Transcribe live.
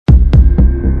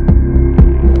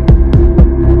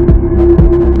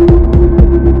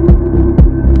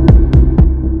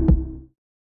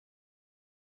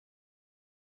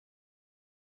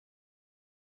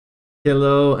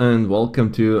Hello and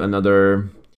welcome to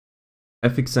another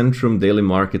FX Centrum daily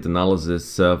market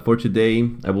analysis. For today,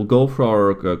 I will go for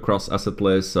our cross asset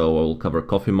list. So I will cover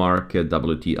coffee market,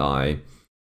 WTI,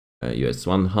 US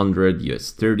 100,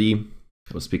 US 30.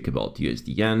 We'll speak about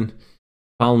USD yen,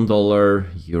 pound dollar,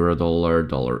 euro dollar,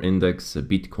 dollar index,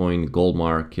 Bitcoin, gold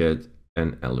market,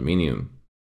 and aluminium.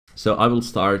 So I will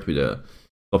start with the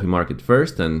coffee market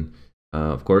first, and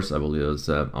of course I will use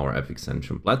our FX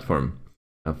Centrum platform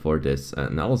for this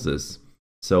analysis.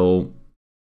 So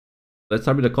let's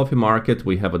start with the coffee market.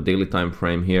 We have a daily time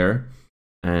frame here,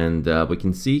 and we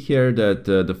can see here that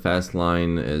the fast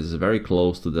line is very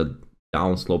close to the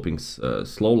downsloping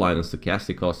slow line of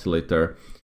stochastic oscillator.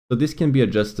 So this can be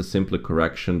just a simple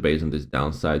correction based on this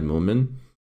downside movement,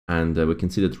 and we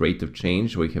can see that rate of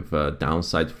change. We have a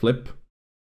downside flip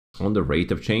on the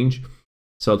rate of change.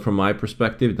 So from my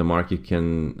perspective, the market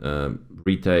can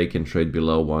retake and trade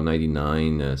below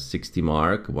 199.60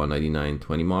 mark,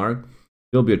 199.20 mark.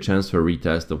 There'll be a chance for a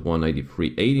retest of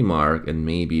 193.80 mark, and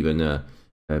maybe even a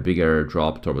bigger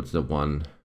drop towards the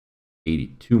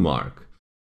 182 mark,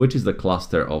 which is the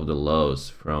cluster of the lows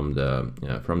from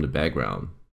the background.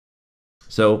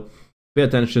 So pay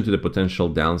attention to the potential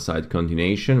downside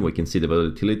continuation. We can see the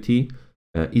volatility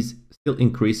is still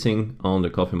increasing on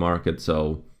the coffee market,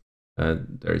 so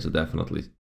there is a definitely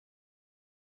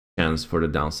chance for the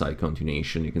downside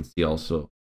continuation. You can see also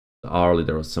the hourly,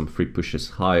 there was some free pushes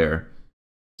higher at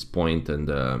this point, and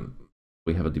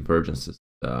we have a divergence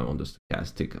on the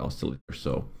stochastic oscillator,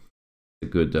 so it's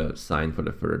a good sign for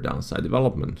the further downside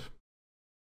development.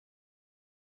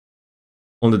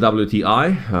 On the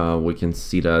WTI, we can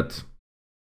see that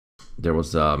there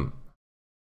was a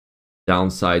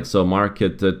downside, so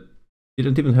market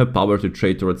didn't even have power to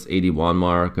trade towards 81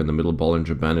 mark and the middle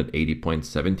Bollinger Band at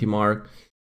 80.70 mark.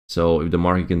 So if the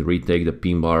market can retake the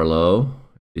pin bar low at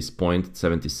this point at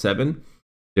 77,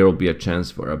 there will be a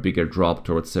chance for a bigger drop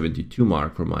towards 72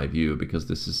 mark from my view, because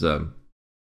this is an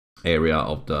area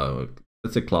of the,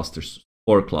 let's say, clusters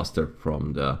or cluster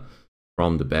from the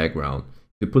background.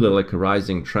 If we put like a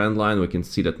rising trend line, we can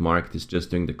see that market is just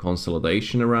doing the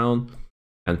consolidation around,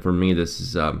 and for me this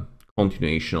is a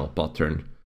continuational pattern.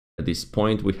 At this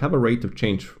point, we have a rate of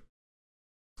change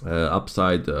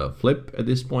upside flip at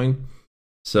this point.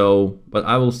 So, but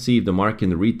I will see if the market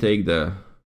can retake the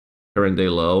current day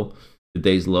low, the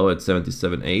day's low at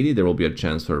 77.80. There will be a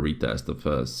chance for a retest of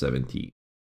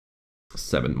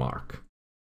 77 mark.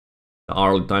 The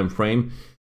hourly time frame,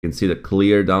 you can see the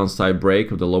clear downside break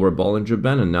of the lower Bollinger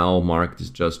Band, and now market is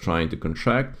just trying to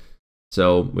contract.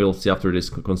 So we'll see after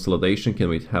this consolidation, can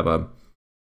we have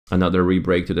another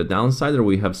rebreak to the downside, or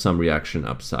we have some reaction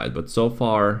upside. But so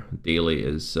far, daily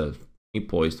is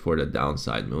poised for the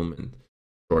downside movement,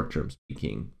 short term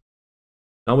speaking.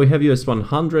 Now we have US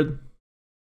 100.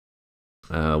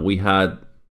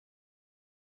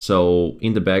 So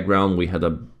in the background, we had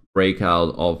a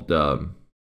breakout of the,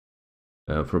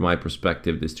 from my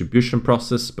perspective, distribution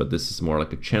process, but this is more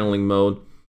like a channeling mode.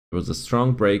 There was a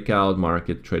strong breakout,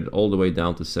 market traded all the way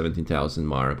down to 17,000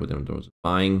 mark, but then there was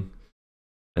buying.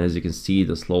 And as you can see,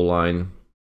 the slow line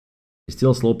is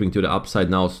still sloping to the upside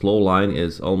now. Slow line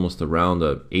is almost around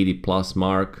the 80 plus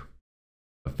mark.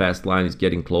 A fast line is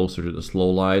getting closer to the slow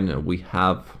line. And we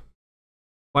have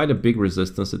quite a big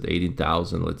resistance at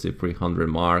 18,000, let's say 300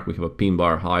 mark. We have a pin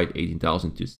bar high at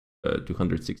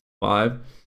 18,265.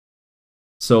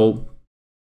 So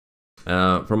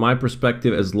from my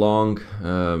perspective, as long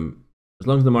as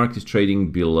the market is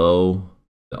trading below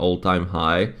the all-time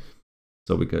high,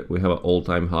 so we have an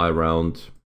all-time high around,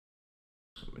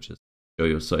 which is show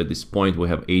you. So at this point we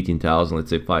have 18,000, let's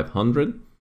say 500.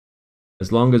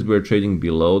 As long as we're trading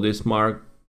below this mark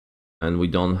and we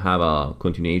don't have a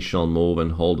continuational move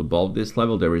and hold above this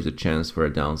level, there is a chance for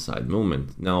a downside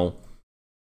movement. Now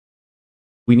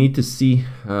we need to see,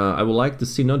 I would like to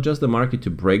see not just the market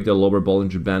to break the lower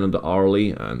Bollinger Band on the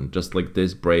hourly and just like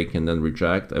this break and then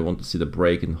reject. I want to see the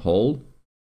break and hold.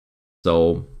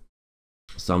 So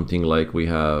something like we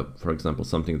have, for example,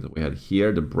 something that we had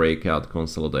here, the breakout,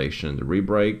 consolidation, the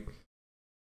rebreak.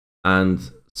 And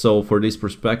so for this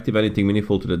perspective, anything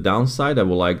meaningful to the downside, I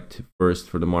would like to first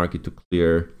for the market to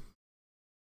clear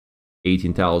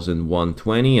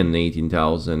 18,120 and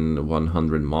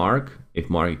 18,100 mark. If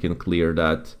market can clear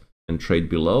that and trade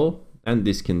below, and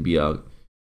this can be a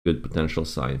good potential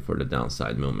sign for the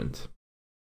downside movement.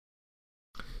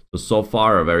 So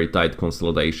far, a very tight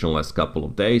consolidation last couple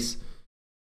of days.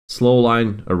 Slow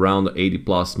line around the 80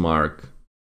 plus mark,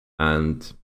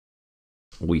 and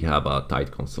we have a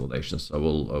tight consolidation. So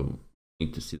we'll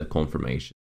need to see the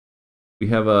confirmation We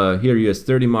have here US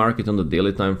 30 market on the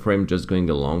daily time frame, just going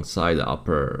alongside the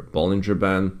upper Bollinger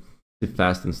Band. The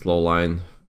fast and slow line.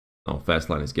 Now fast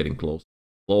line is getting close to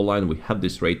the slow line. We have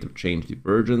this rate of change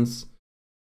divergence.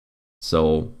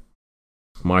 So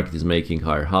market is making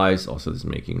higher highs, also is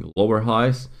making lower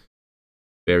highs.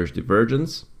 Bearish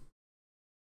divergence.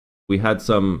 We had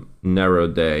some narrow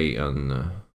day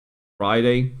on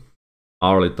Friday.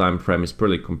 Hourly time frame is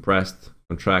pretty compressed,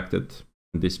 contracted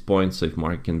at this point. So if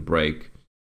market can break,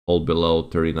 hold below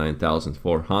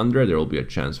 39,400, there will be a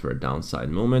chance for a downside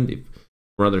movement. If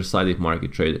on the other side, if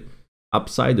market trade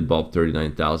upside above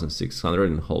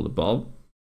 39,600 and hold above,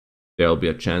 there will be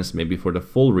a chance maybe for the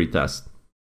full retest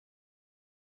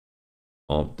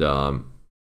of the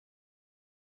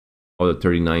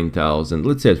 39,000,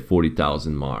 let's say at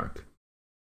 40,000 mark.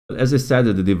 But as I said,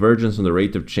 the divergence on the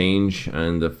rate of change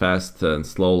and the fast and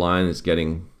slow line is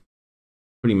getting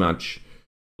pretty much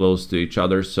close to each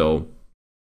other, so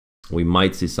we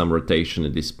might see some rotation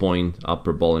at this point.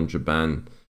 Upper Bollinger Band,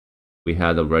 we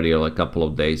had already a couple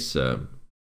of days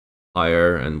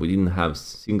higher, and we didn't have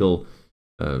single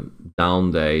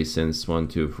down day since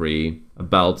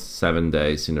about 7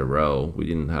 days in a row. We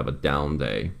didn't have a down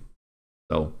day,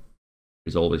 so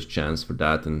there's always chance for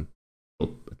that, and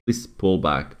we'll at least pull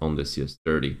back on this US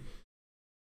 30.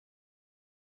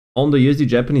 On the USD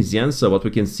Japanese yen, so what we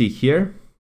can see here,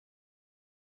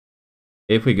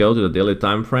 if we go to the daily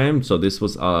time frame, so this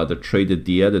was the trade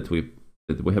idea that we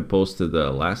have posted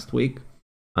last week,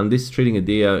 and this trading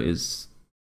idea is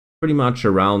pretty much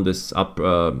around this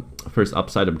first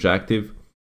upside objective.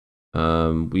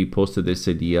 We posted this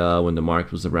idea when the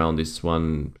market was around this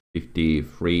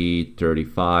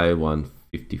 153.35,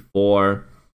 154.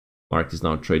 Market is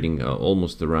now trading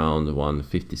almost around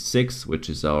 156, which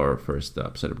is our first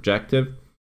upside objective.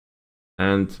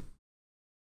 And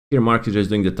here market is just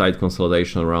doing the tight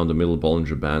consolidation around the middle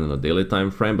Bollinger Band on a daily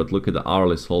time frame, but look at the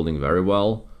hourly is holding very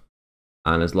well.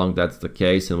 And as long as that's the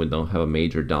case and we don't have a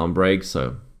major down break,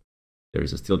 so there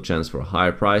is a still chance for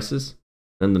higher prices.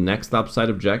 Then the next upside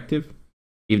objective,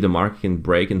 if the market can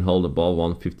break and hold above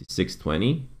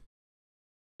 156.20,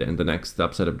 then the next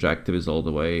upside objective is all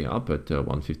the way up at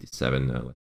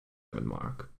 157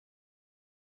 mark.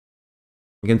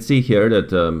 You can see here that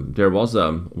there was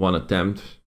one attempt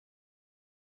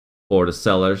for the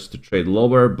sellers to trade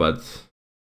lower, but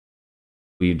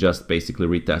we just basically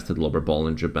retested lower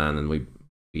Bollinger Band, and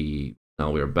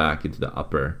now we are back into the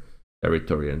upper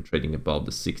territory and trading above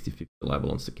the 60-50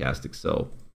 level on stochastic. So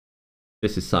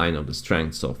this is a sign of the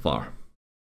strength so far.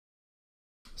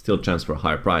 Still chance for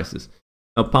higher prices.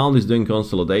 Now pound is doing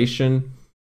consolidation.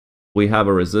 We have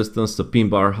a resistance, the pin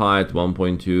bar high at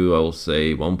 1.2, I will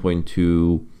say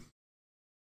 1.2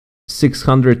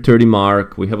 630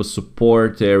 mark. We have a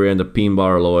support area and the pin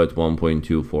bar low at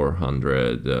 1.2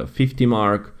 450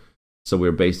 mark. So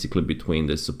we're basically between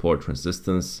the support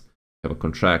resistance. We have a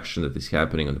contraction that is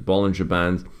happening on the Bollinger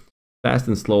Band. Fast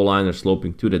and slow line are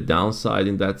sloping to the downside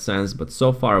in that sense, but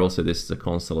so far I will say this is a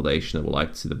consolidation. I would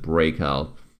like to see the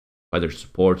breakout, either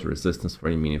support or resistance for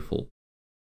any meaningful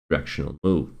directional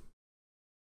move.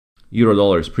 Euro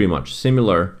dollar is pretty much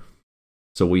similar.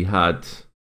 So we had,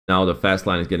 now the fast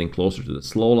line is getting closer to the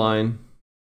slow line.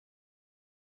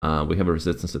 We have a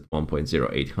resistance at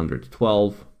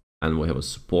 1.0812, and we have a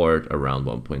support around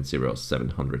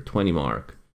 1.0720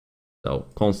 mark. So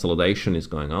consolidation is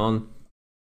going on.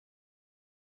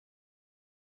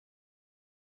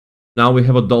 Now we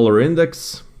have a dollar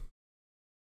index.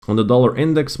 On the dollar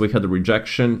index, we had a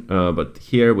rejection, but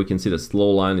here we can see the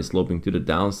slow line is sloping to the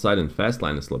downside and fast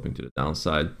line is sloping to the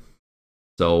downside.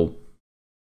 So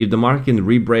if the market can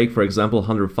re-break, for example,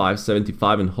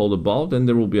 105.75 and hold above, then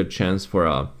there will be a chance for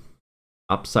a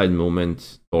upside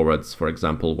movement towards, for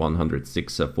example,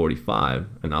 106.45,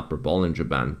 an upper Bollinger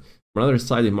Band. On the other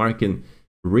side, if market can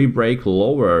re-break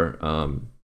lower,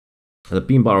 the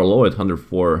pin bar low at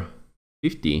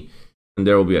 104.50, and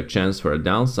there will be a chance for a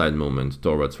downside movement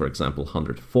towards, for example,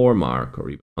 104 mark or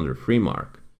even 103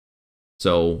 mark.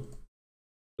 So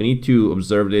we need to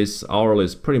observe this. Hourly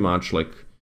is pretty much like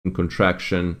in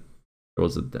contraction. There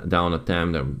was a down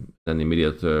attempt and then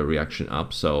immediate reaction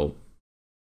up. So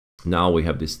now we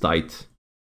have this tight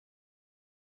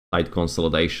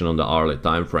consolidation on the hourly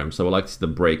time frame. So I would like to see the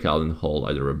breakout and hold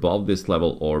either above this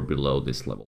level or below this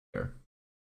level here.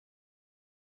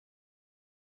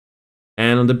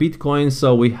 And on the Bitcoin,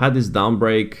 so we had this down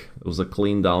break. It was a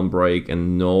clean down break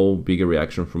and no bigger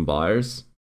reaction from buyers.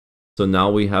 So now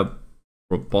we have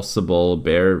a possible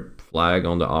bear flag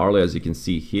on the hourly, as you can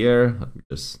see here. Let me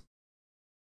just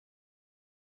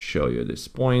show you this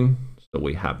point. So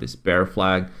we have this bear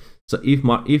flag. So if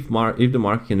the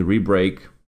market can re-break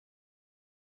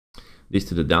this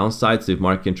to the downside, so if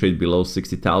market can trade below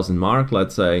 60,000 mark,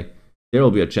 let's say, there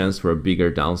will be a chance for a bigger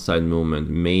downside movement,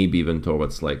 maybe even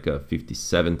towards like a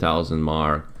 57,000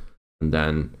 mark, and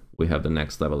then we have the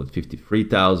next level at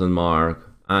 53,000 mark,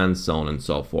 and so on and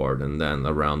so forth, and then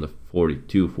around the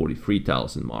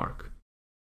 43,000 mark.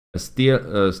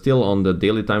 Still on the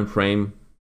daily time frame,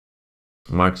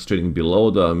 market's trading below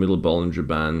the middle Bollinger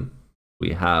Band.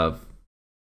 We have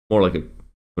more like a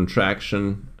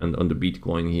contraction, and on the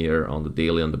Bitcoin here on the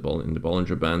daily in the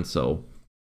Bollinger Band. So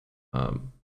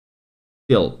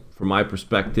still, from my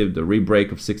perspective, the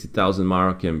re-break of 60,000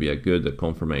 mark can be a good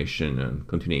confirmation and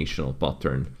continuational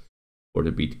pattern for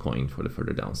the Bitcoin for the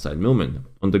further downside movement.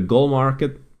 On the gold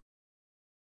market,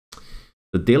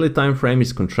 the daily time frame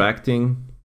is contracting,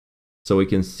 so we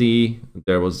can see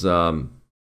there was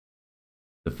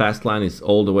the fast line is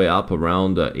all the way up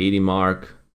around the 80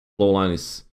 mark. Slow line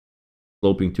is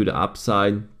sloping to the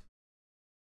upside.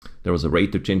 There was a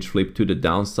rate of change flip to the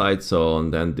downside. So,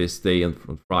 and then this day and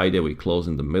on Friday we close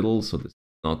in the middle. So this is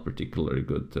not particularly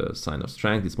good sign of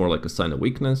strength. It's more like a sign of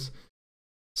weakness.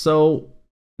 So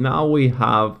now we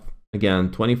have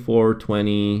again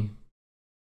 2420,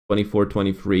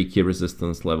 2423 key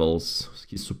resistance levels,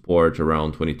 key support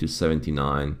around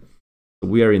 2279.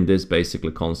 We are in this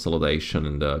basically consolidation,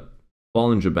 and the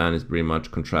Bollinger Band is pretty much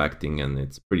contracting, and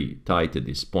it's pretty tight at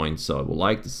this point. So I would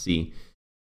like to see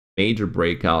major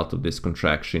breakout of this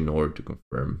contraction in order to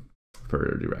confirm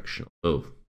further directional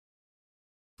move.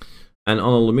 And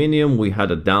on aluminum, we had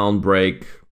a down break.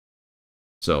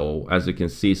 So as you can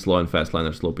see, slow and fast line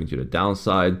are sloping to the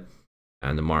downside,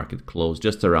 and the market closed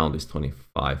just around this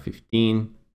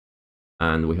 25.15.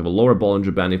 And we have a lower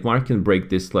Bollinger Band. If market can break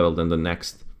this level, then the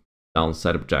next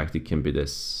downside objective can be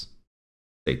this,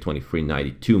 say,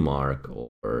 23.92 mark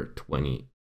or 20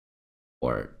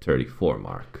 or 34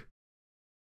 mark.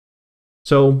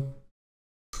 So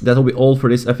that will be all for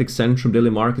this FX Centrum daily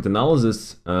market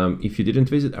analysis. If you didn't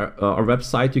visit our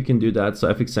website, you can do that.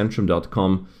 So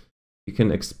fxcentrum.com. You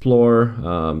can explore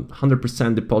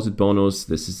 100% deposit bonus.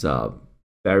 This is a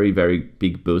very, very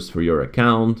big boost for your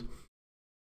account.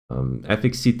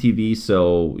 FXCTV,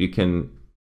 so you can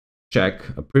check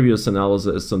a previous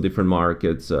analysis on different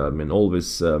markets, and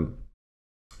always you'll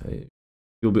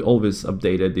be always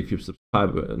updated if you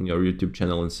subscribe on your YouTube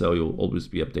channel, and so you'll always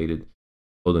be updated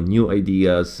for the new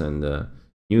ideas and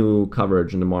new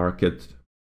coverage in the market,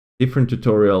 different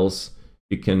tutorials.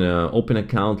 You can open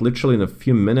account literally in a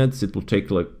few minutes. It will take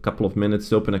like a couple of minutes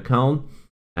to open account,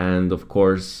 and of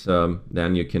course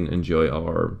then you can enjoy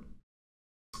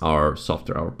our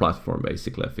software, our platform,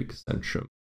 basically FX Centrum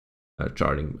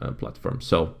charting platform.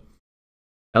 So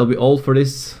that'll be all for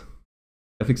this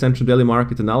FX Centrum daily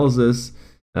market analysis.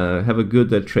 Have a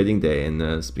good trading day,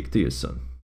 and speak to you soon.